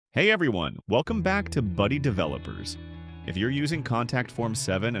Hey everyone, welcome back to BuddyDevelopers. If you're using Contact Form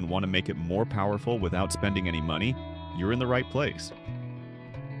 7 and want to make it more powerful without spending any money, you're in the right place.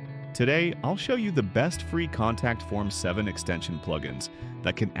 Today, I'll show you the best free Contact Form 7 extension plugins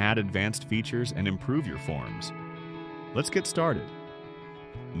that can add advanced features and improve your forms. Let's get started.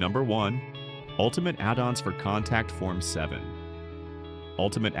 Number 1. Ultimate Add-ons for Contact Form 7.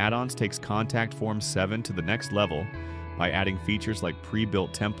 Ultimate Add-ons takes Contact Form 7 to the next level by adding features like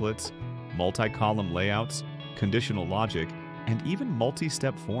pre-built templates, multi-column layouts, conditional logic, and even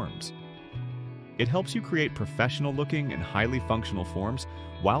multi-step forms. It helps you create professional-looking and highly functional forms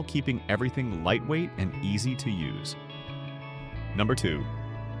while keeping everything lightweight and easy to use. Number 2.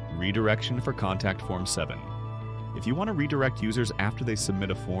 Redirection for Contact Form 7. If you want to redirect users after they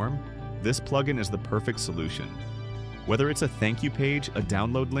submit a form, this plugin is the perfect solution. Whether it's a thank you page, a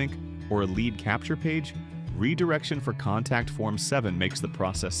download link, or a lead capture page, Redirection for Contact Form 7 makes the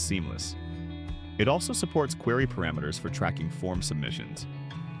process seamless. It also supports query parameters for tracking form submissions.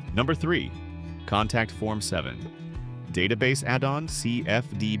 Number 3. Contact Form 7. Database Add-on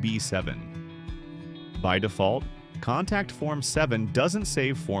CFDB7. By default, Contact Form 7 doesn't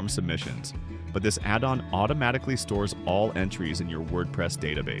save form submissions, but this add-on automatically stores all entries in your WordPress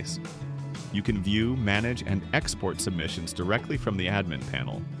database. You can view, manage, and export submissions directly from the admin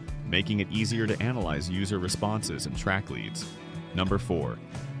panel, making it easier to analyze user responses and track leads. Number 4.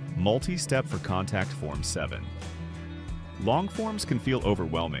 Multi-step for Contact Form 7. Long forms can feel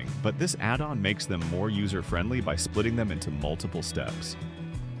overwhelming, but this add-on makes them more user-friendly by splitting them into multiple steps.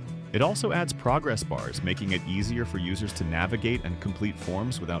 It also adds progress bars, making it easier for users to navigate and complete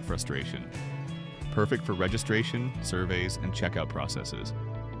forms without frustration. Perfect for registration, surveys, and checkout processes.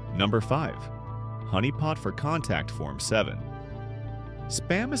 Number 5. Honeypot for Contact Form 7.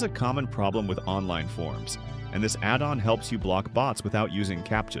 Spam is a common problem with online forms, and this add-on helps you block bots without using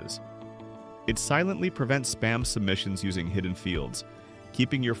CAPTCHAs. It silently prevents spam submissions using hidden fields,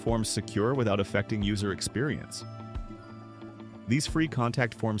 keeping your forms secure without affecting user experience. These free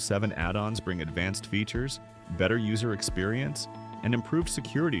Contact Form 7 add-ons bring advanced features, better user experience, and improved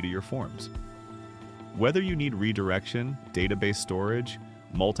security to your forms. Whether you need redirection, database storage,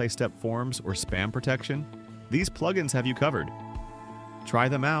 multi-step forms, or spam protection, these plugins have you covered. Try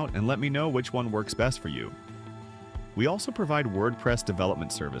them out and let me know which one works best for you. We also provide WordPress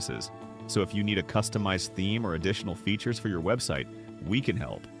development services, so if you need a customized theme or additional features for your website, we can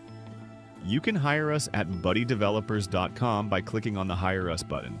help. You can hire us at BuddyDevelopers.com by clicking on the Hire Us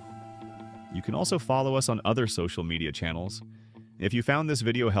button. You can also follow us on other social media channels. If you found this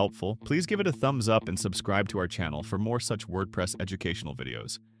video helpful, please give it a thumbs up and subscribe to our channel for more such WordPress educational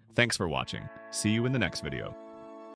videos. Thanks for watching. See you in the next video.